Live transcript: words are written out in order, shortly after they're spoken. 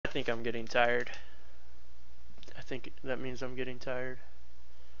think I'm getting tired. I think that means I'm getting tired.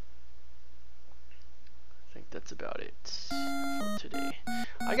 I think that's about it for today.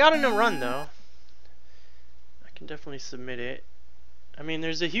 I got in a run though. I can definitely submit it. I mean,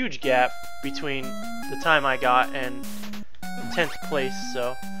 there's a huge gap between the time I got and 10th place,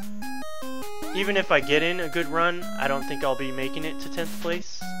 so even if I get in a good run, I don't think I'll be making it to 10th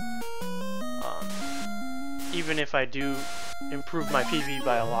place. Even if I do improve my PB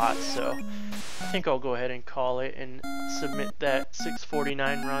by a lot, so I think I'll go ahead and call it and submit that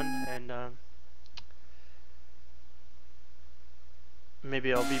 6:49 run, and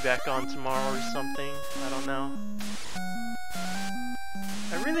maybe I'll be back on tomorrow or something. I don't know.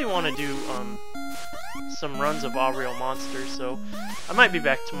 I really want to do some runs of All Real Monsters, so I might be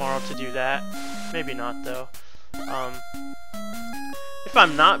back tomorrow to do that. Maybe not though. If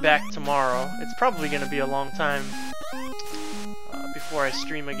I'm not back tomorrow, it's probably going to be a long time before I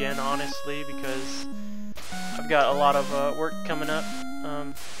stream again, honestly, because I've got a lot of work coming up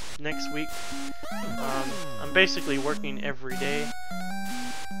next week. I'm basically working every day.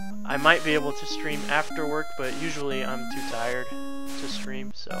 I might be able to stream after work, but usually I'm too tired to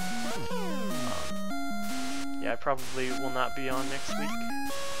stream, so yeah, I probably will not be on next week.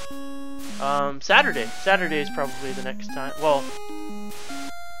 Saturday is probably the next time. Well,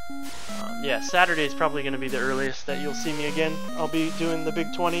 yeah, Saturday is probably going to be the earliest that you'll see me again. I'll be doing the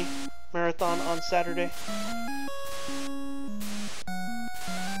Big 20 marathon on Saturday.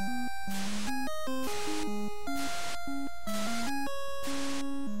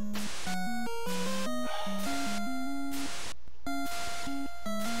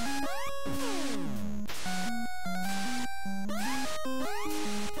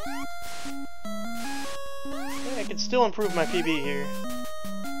 I can still improve my PB here,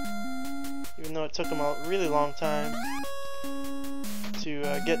 even though it took them a really long time to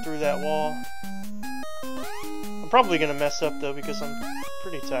get through that wall. I'm probably gonna mess up though because I'm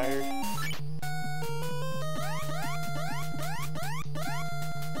pretty tired.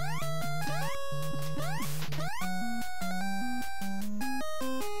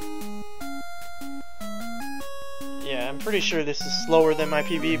 Yeah, I'm pretty sure this is slower than my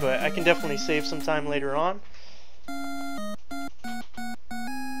PB, but I can definitely save some time later on.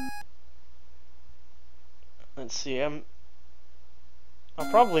 Let's see, I'll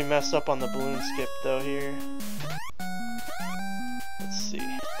probably mess up on the balloon skip though here. Let's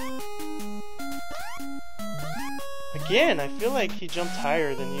see. Again, I feel like he jumped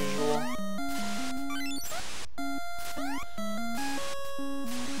higher than usual.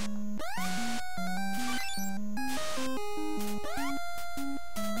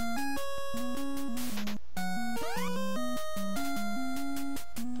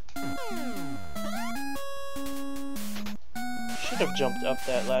 Should have jumped up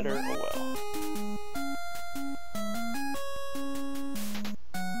that ladder, oh well.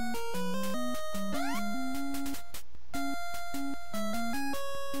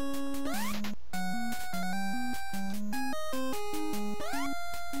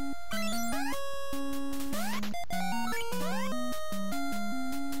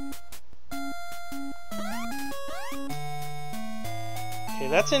 Okay,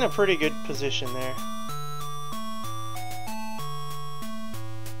 that's in a pretty good position there.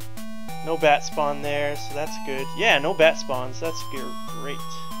 No bat spawn there, so that's good. Yeah, no bat spawns. That's great.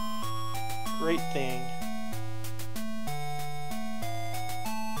 Great thing.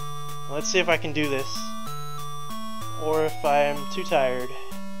 Let's see if I can do this. Or if I'm too tired.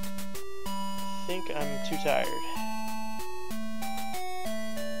 I think I'm too tired.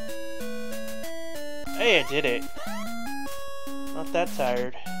 Hey, I did it. Not that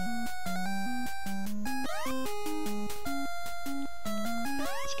tired.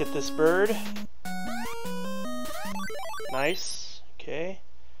 Get this bird. Nice. Okay.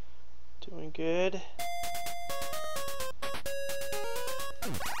 Doing good.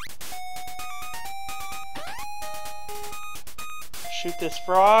 Shoot this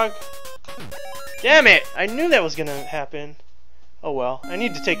frog. Damn it! I knew that was gonna happen. Oh well. I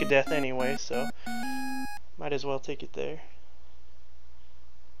need to take a death anyway, so might as well take it there.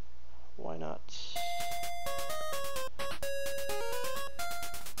 Why not?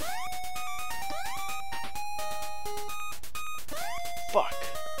 Fuck.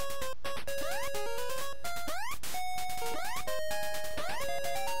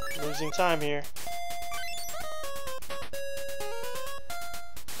 Losing time here.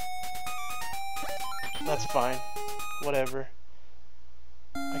 That's fine. Whatever.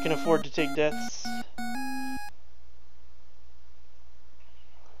 I can afford to take deaths.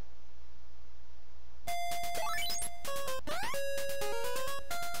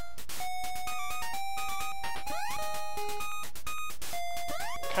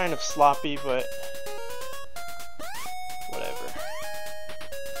 kind of sloppy, but whatever.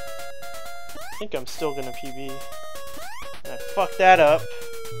 I think I'm still gonna PB. And I fucked that up.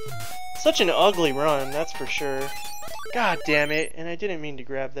 Such an ugly run, that's for sure. God damn it, and I didn't mean to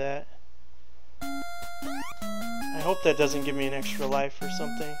grab that. I hope that doesn't give me an extra life or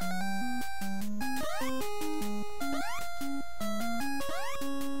something.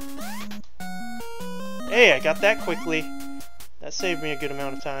 Hey, I got that quickly. That saved me a good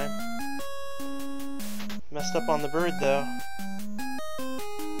amount of time. Messed up on the bird though.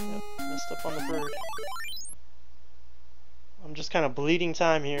 Yep, messed up on the bird. I'm just kind of bleeding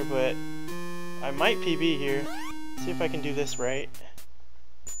time here, but I might PB here. See if I can do this right.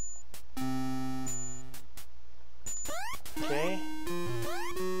 Okay.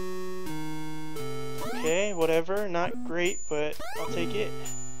 Okay, whatever. Not great, but I'll take it.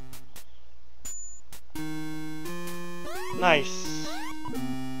 Nice.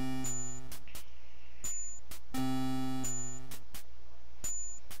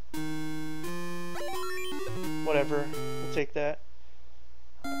 Whatever. We'll take that.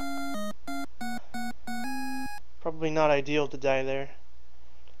 Probably not ideal to die there.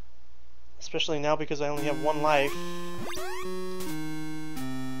 Especially now because I only have one life.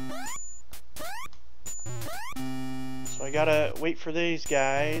 So I gotta wait for these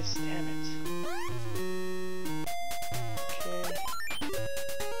guys. Damn it. Okay.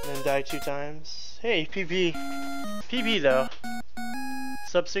 And then die 2 times. Hey, PB. PB though.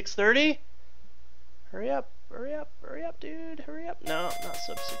 Sub 630? Hurry up, hurry up, hurry up, dude. Hurry up. No, not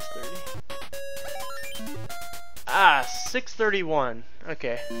sub 630. Ah, 631.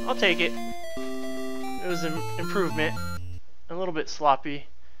 Okay, I'll take it. It was an improvement. A little bit sloppy,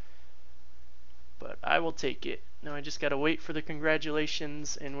 but I will take it. Now I just gotta wait for the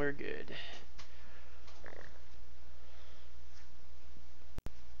congratulations and we're good.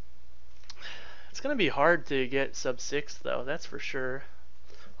 It's gonna be hard to get sub 6 though, that's for sure.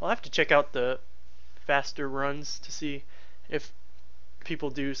 I'll have to check out the faster runs to see if people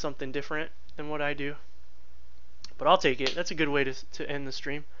do something different than what I do. But I'll take it. That's a good way to end the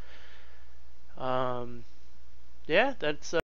stream. Yeah, that's